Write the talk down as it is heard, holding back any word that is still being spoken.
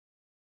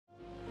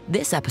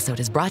This episode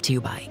is brought to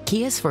you by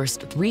Kia's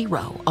first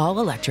 3-row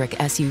all-electric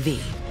SUV,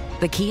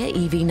 the Kia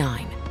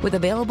EV9, with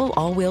available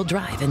all-wheel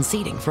drive and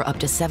seating for up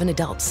to 7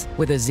 adults,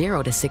 with a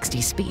 0 to 60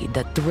 speed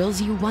that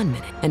thrills you 1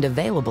 minute, and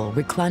available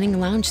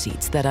reclining lounge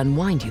seats that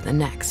unwind you the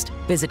next.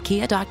 Visit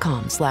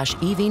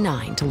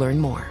kia.com/EV9 to learn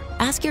more.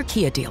 Ask your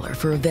Kia dealer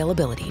for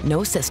availability.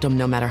 No system,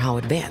 no matter how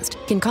advanced,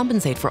 can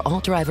compensate for all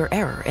driver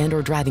error and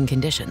or driving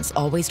conditions.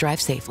 Always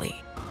drive safely.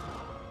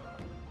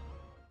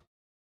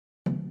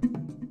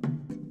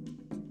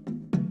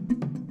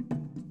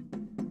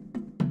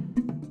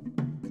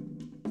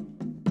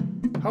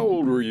 How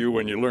old were you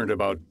when you learned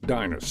about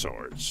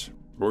dinosaurs?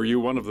 Were you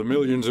one of the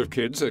millions of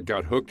kids that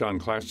got hooked on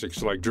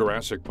classics like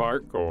Jurassic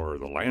Park or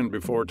The Land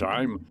Before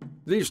Time?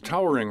 These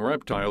towering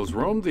reptiles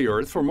roamed the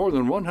Earth for more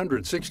than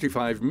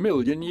 165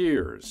 million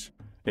years.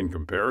 In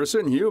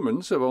comparison,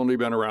 humans have only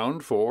been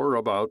around for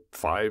about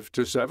 5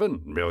 to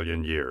 7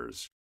 million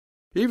years.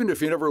 Even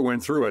if you never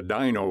went through a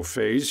dino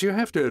phase, you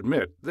have to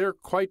admit they're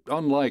quite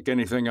unlike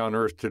anything on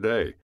Earth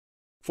today.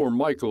 For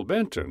Michael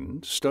Benton,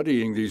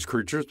 studying these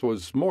creatures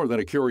was more than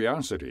a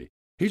curiosity.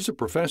 He's a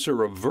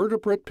professor of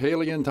vertebrate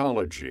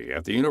paleontology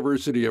at the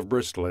University of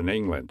Bristol in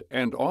England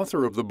and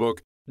author of the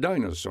book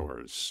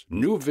Dinosaurs,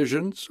 New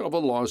Visions of a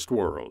Lost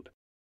World.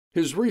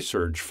 His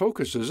research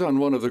focuses on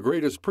one of the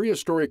greatest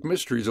prehistoric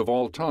mysteries of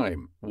all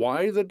time,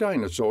 why the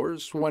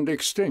dinosaurs went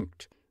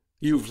extinct.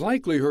 You've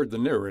likely heard the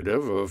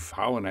narrative of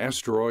how an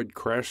asteroid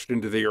crashed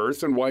into the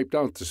Earth and wiped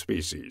out the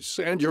species,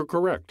 and you're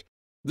correct.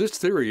 This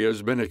theory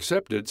has been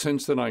accepted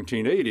since the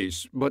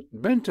 1980s, but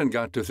Benton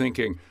got to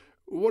thinking,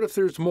 what if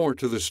there's more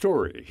to the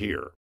story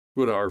here?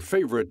 Would our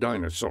favorite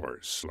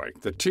dinosaurs, like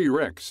the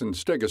T-Rex and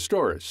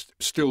Stegosaurus,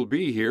 still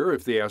be here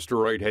if the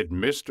asteroid had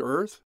missed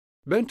Earth?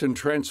 Benton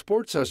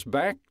transports us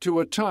back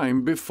to a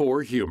time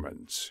before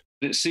humans.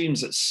 It seems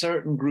that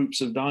certain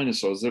groups of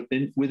dinosaurs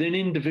within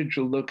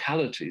individual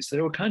localities, they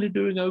were kind of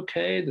doing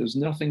okay. There's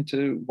nothing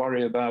to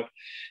worry about.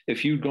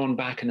 If you'd gone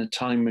back in a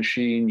time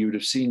machine, you'd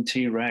have seen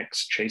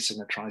T-Rex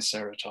chasing a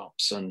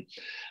Triceratops and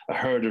a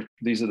herd of,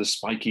 these are the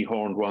spiky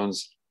horned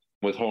ones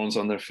with horns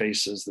on their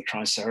faces. The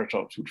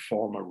Triceratops would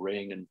form a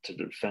ring and to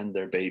defend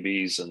their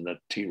babies, and the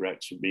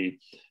T-Rex would be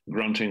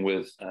grunting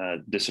with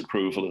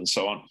disapproval and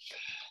so on.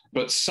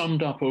 But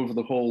summed up over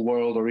the whole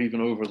world, or even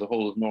over the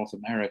whole of North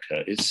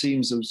America, it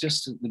seems it was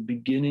just at the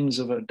beginnings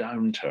of a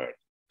downturn.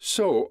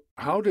 So,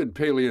 how did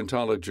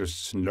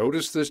paleontologists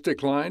notice this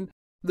decline?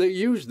 They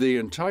used the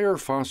entire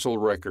fossil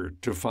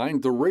record to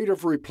find the rate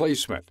of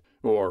replacement,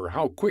 or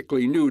how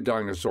quickly new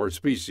dinosaur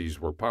species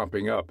were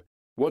popping up.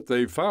 What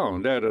they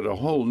found added a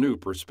whole new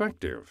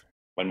perspective.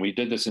 When we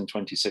did this in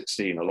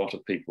 2016, a lot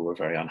of people were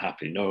very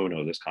unhappy. No,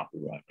 this can't be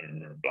right, blah,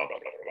 blah, blah,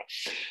 blah.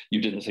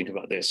 You didn't think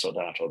about this or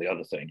that or the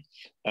other thing.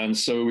 And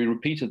so we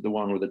repeated the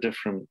one with a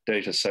different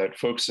data set,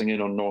 focusing in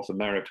on North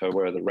America,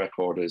 where the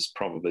record is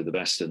probably the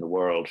best in the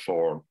world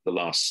for the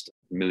last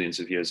millions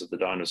of years of the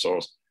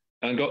dinosaurs,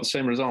 and got the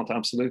same result,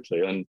 absolutely.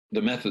 And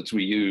the methods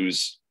we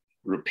use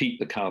repeat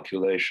the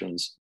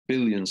calculations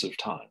billions of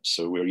times.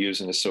 So we're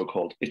using a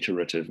so-called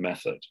iterative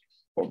method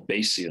or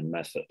Bayesian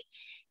method,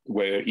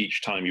 where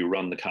each time you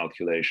run the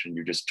calculation,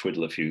 you just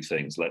twiddle a few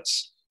things.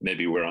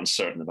 Maybe we're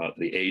uncertain about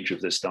the age of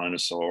this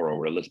dinosaur, or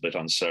we're a little bit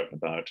uncertain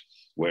about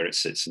where it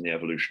sits in the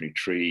evolutionary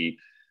tree,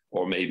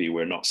 or maybe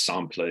we're not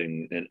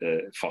sampling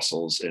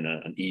fossils in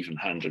an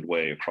even-handed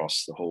way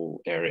across the whole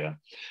area.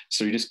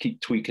 So you just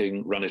keep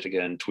tweaking, run it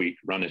again, tweak,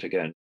 run it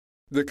again.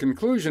 The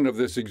conclusion of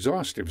this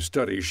exhaustive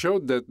study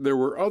showed that there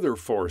were other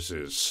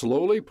forces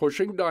slowly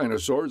pushing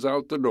dinosaurs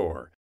out the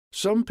door.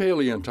 Some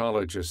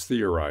paleontologists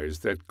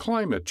theorized that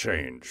climate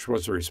change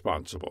was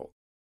responsible.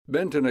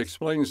 Benton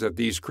explains that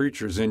these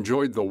creatures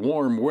enjoyed the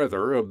warm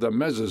weather of the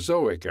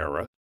Mesozoic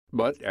era,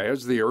 but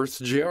as the Earth's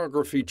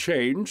geography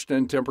changed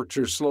and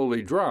temperatures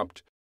slowly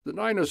dropped, the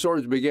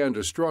dinosaurs began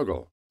to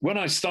struggle. When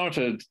I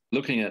started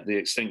looking at the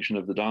extinction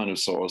of the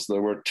dinosaurs,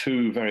 there were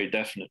two very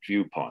definite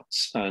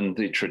viewpoints. And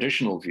the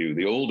traditional view,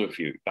 the older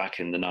view, back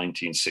in the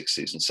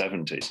 1960s and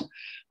 70s,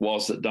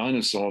 was that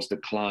dinosaurs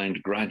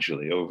declined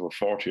gradually over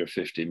 40 or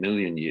 50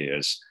 million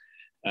years.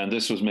 And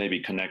this was maybe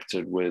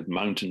connected with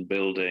mountain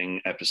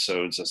building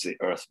episodes as the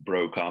Earth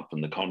broke up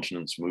and the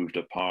continents moved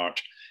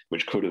apart,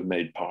 which could have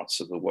made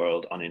parts of the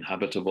world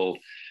uninhabitable.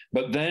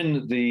 But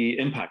then the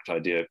impact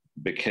idea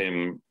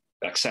became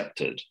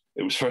accepted.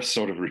 It was first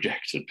sort of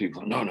rejected.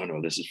 People, no,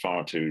 this is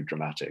far too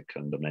dramatic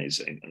and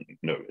amazing. And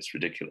no, it's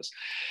ridiculous.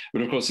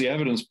 But of course, the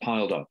evidence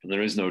piled up, and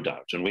there is no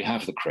doubt. And we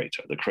have the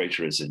crater. The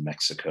crater is in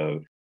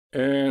Mexico.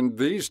 And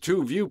these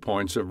two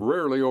viewpoints have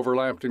rarely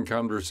overlapped in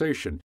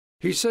conversation.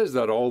 He says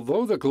that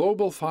although the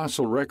global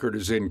fossil record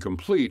is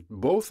incomplete,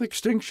 both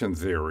extinction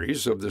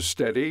theories of the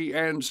steady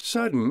and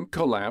sudden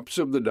collapse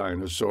of the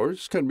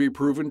dinosaurs can be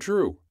proven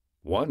true.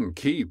 One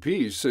key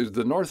piece is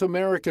the North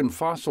American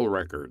fossil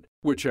record,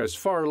 which has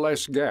far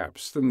less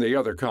gaps than the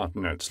other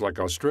continents like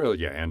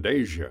Australia and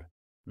Asia.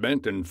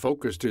 Benton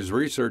focused his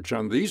research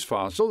on these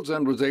fossils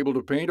and was able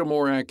to paint a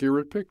more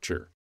accurate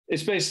picture.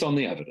 It's based on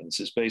the evidence,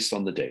 it's based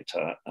on the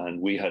data,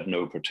 and we had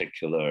no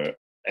particular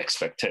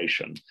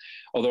expectation.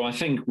 Although I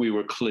think we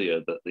were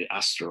clear that the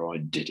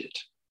asteroid did it.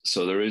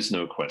 So there is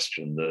no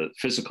question. The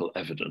physical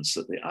evidence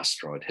that the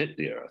asteroid hit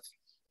the Earth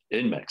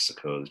in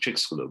Mexico, the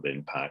Chicxulub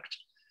impact,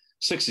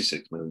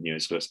 66 million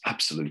years ago, is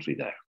absolutely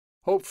there.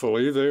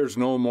 Hopefully, there's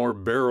no more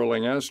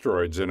barreling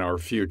asteroids in our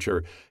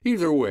future.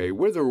 Either way,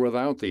 with or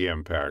without the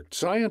impact,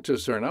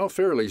 scientists are now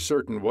fairly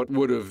certain what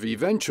would have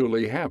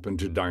eventually happened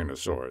to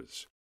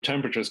dinosaurs.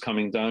 Temperatures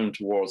coming down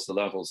towards the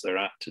levels they're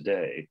at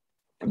today,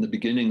 from the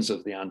beginnings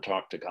of the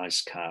Antarctic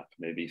ice cap,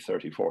 maybe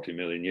 30, 40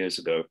 million years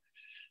ago,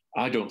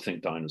 I don't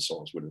think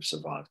dinosaurs would have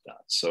survived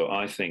that. So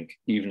I think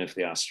even if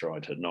the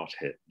asteroid had not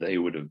hit, they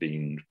would have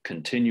been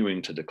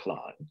continuing to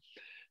decline.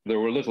 There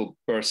were little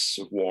bursts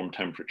of warm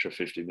temperature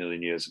 50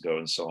 million years ago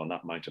and so on.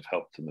 That might have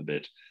helped them a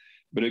bit.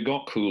 But it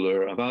got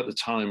cooler about the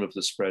time of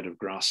the spread of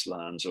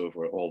grasslands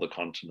over all the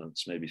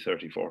continents, maybe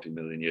 30, 40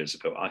 million years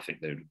ago. I think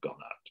they would have gone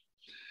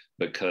out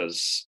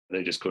because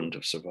they just couldn't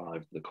have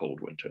survived the cold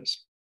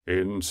winters.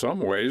 In some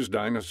ways,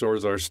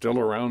 dinosaurs are still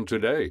around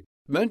today.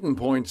 Benton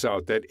points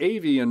out that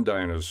avian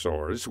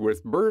dinosaurs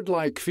with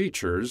bird-like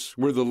features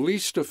were the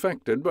least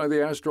affected by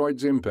the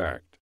asteroid's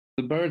impact.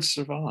 The birds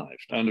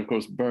survived. And of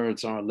course,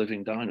 birds are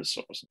living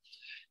dinosaurs.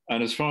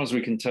 And as far as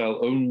we can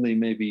tell, only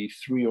maybe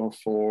 3 or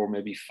 4,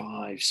 maybe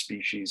 5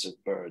 species of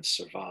birds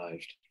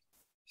survived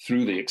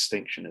through the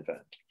extinction event.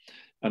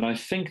 And I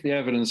think the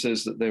evidence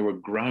is that they were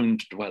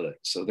ground dwellers.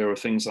 So there were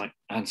things like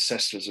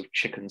ancestors of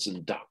chickens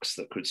and ducks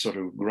that could sort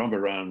of grub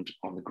around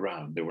on the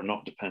ground. They were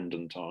not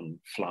dependent on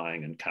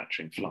flying and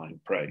catching flying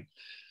prey.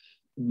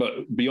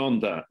 But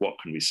beyond that, what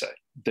can we say?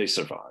 They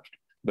survived.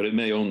 But it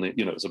may only,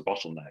 it was a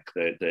bottleneck.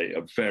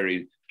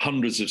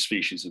 Hundreds of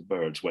species of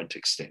birds went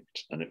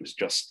extinct. And it was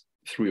just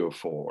 3 or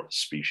 4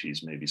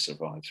 species maybe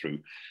survived through,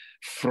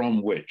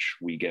 from which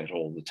we get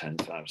all the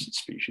 10,000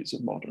 species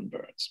of modern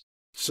birds.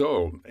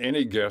 So,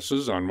 any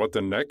guesses on what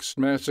the next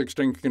mass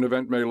extinction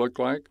event may look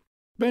like?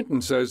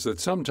 Benton says that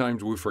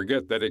sometimes we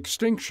forget that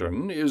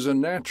extinction is a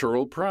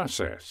natural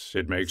process.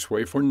 It makes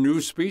way for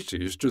new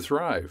species to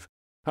thrive.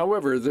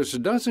 However, this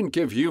doesn't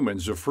give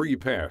humans a free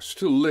pass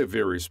to live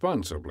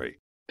irresponsibly.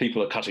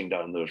 People are cutting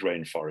down those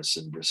rainforests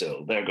in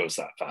Brazil. There goes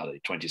that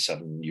valley,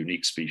 27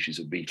 unique species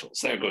of beetles.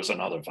 There goes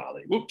another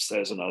valley. Whoops,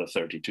 there's another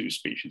 32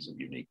 species of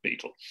unique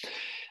beetle.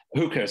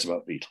 Who cares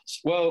about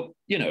beetles? Well,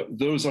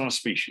 those are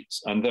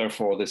species, and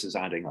therefore this is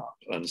adding up.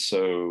 And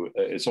so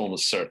it's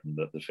almost certain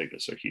that the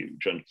figures are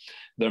huge. And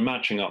they're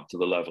matching up to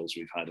the levels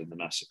we've had in the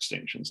mass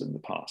extinctions in the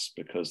past,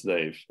 because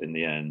they've, in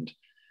the end,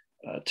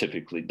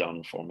 typically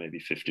done for maybe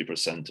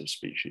 50% of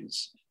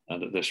species.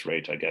 And at this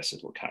rate, I guess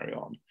it'll carry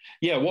on.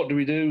 Yeah, what do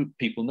we do?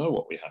 People know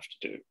what we have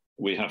to do.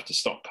 We have to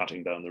stop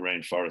cutting down the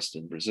rainforest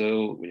in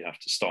Brazil. We have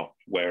to stop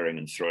wearing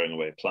and throwing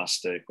away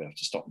plastic. We have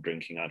to stop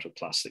drinking out of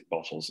plastic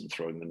bottles and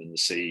throwing them in the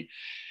sea.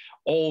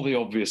 All the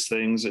obvious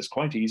things. It's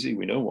quite easy.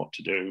 We know what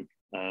to do.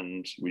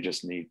 And we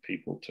just need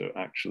people to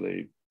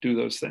actually do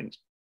those things.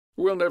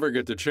 We'll never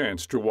get the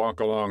chance to walk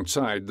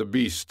alongside the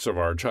beasts of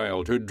our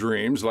childhood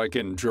dreams like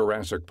in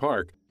Jurassic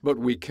Park, but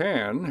we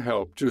can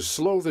help to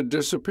slow the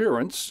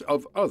disappearance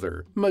of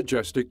other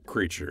majestic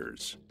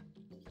creatures.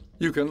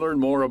 You can learn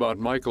more about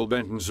Michael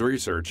Benton's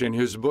research in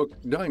his book,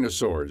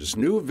 Dinosaurs: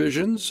 New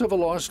Visions of a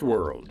Lost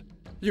World.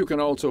 You can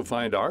also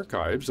find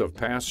archives of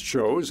past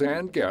shows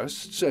and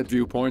guests at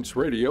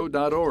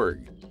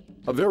viewpointsradio.org.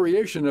 A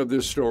variation of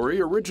this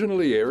story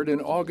originally aired in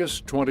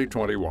August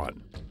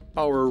 2021.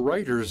 Our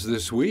writers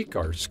this week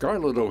are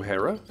Scarlett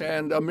O'Hara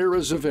and Amira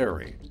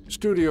Zaveri.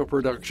 Studio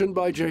production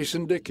by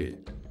Jason Dickey.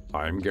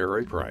 I'm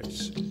Gary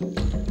Price.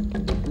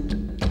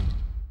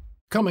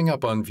 Coming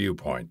up on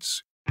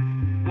Viewpoints.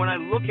 When I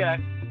look at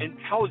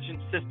intelligent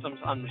systems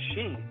on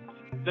machines,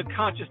 the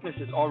consciousness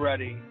is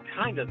already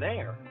kind of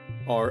there.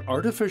 Are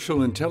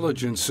artificial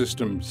intelligence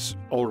systems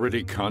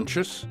already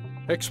conscious?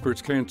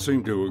 Experts can't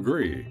seem to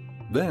agree.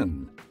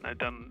 Then, I've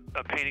done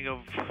a painting of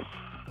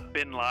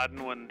Bin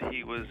Laden when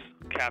he was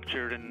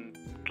captured and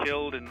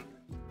killed, and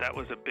that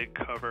was a big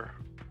cover.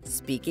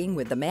 Speaking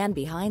with the man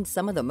behind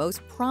some of the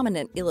most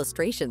prominent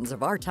illustrations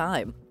of our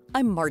time,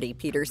 I'm Marty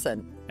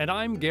Peterson. And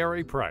I'm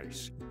Gary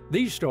Price.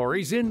 These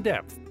stories in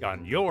depth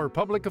on your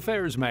public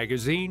affairs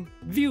magazine,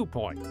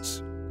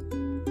 Viewpoints.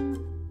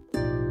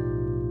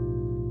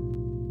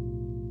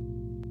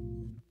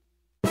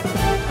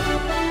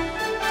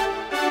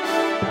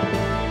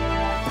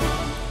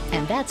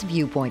 And that's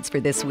Viewpoints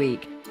for this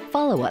week.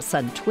 Follow us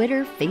on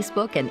Twitter,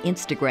 Facebook, and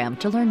Instagram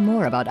to learn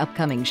more about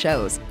upcoming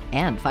shows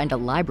and find a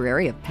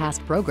library of past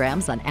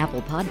programs on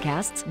Apple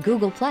Podcasts,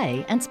 Google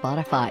Play, and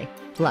Spotify.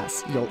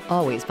 Plus, you'll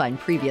always find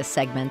previous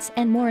segments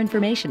and more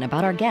information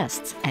about our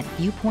guests at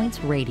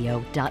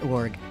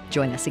viewpointsradio.org.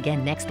 Join us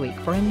again next week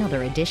for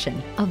another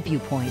edition of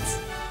Viewpoints.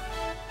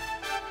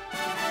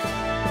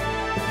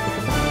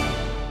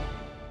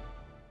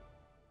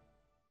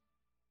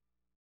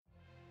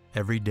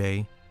 Every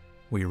day,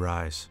 we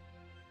rise,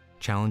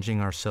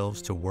 challenging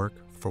ourselves to work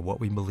for what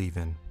we believe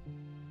in.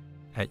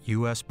 At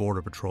U.S.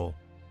 Border Patrol,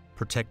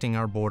 protecting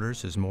our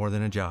borders is more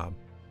than a job.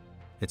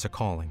 It's a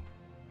calling.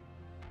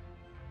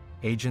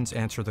 Agents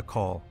answer the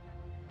call,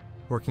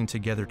 working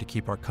together to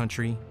keep our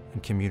country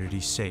and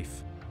communities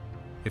safe.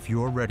 If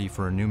you're ready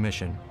for a new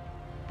mission,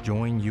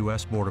 join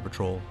U.S. Border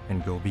Patrol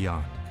and go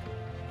beyond.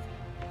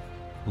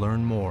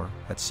 Learn more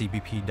at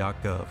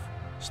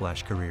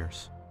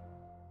cbp.gov/careers.